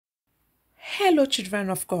Hello,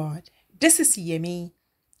 children of God. This is Yemi.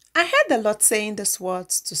 I heard the Lord saying these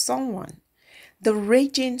words to someone. The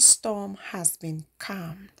raging storm has been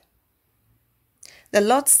calmed. The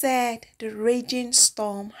Lord said, the raging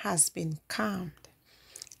storm has been calmed.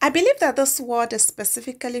 I believe that this word is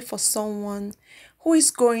specifically for someone who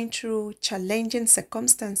is going through challenging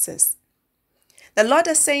circumstances. The Lord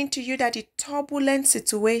is saying to you that the turbulent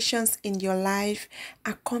situations in your life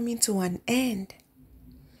are coming to an end.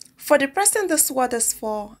 For the person this word is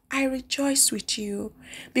for, I rejoice with you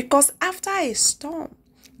because after a storm,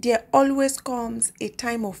 there always comes a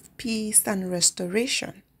time of peace and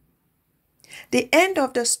restoration. The end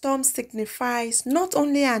of the storm signifies not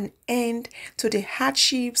only an end to the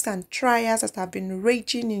hardships and trials that have been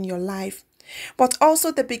raging in your life, but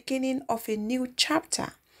also the beginning of a new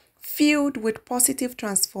chapter filled with positive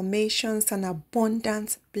transformations and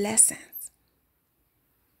abundant blessings.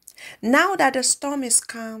 Now that the storm is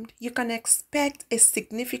calmed, you can expect a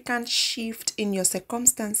significant shift in your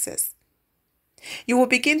circumstances. You will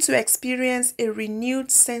begin to experience a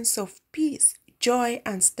renewed sense of peace, joy,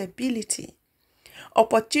 and stability.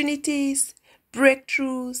 Opportunities,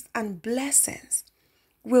 breakthroughs, and blessings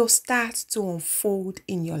will start to unfold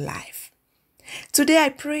in your life. Today, I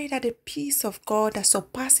pray that the peace of God that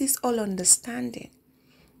surpasses all understanding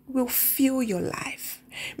will fill your life.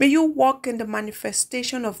 May you walk in the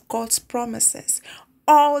manifestation of God's promises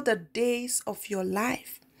all the days of your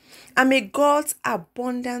life. And may God's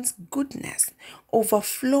abundant goodness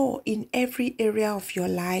overflow in every area of your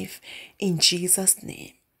life in Jesus'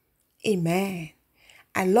 name. Amen.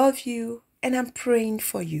 I love you and I'm praying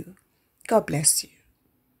for you. God bless you.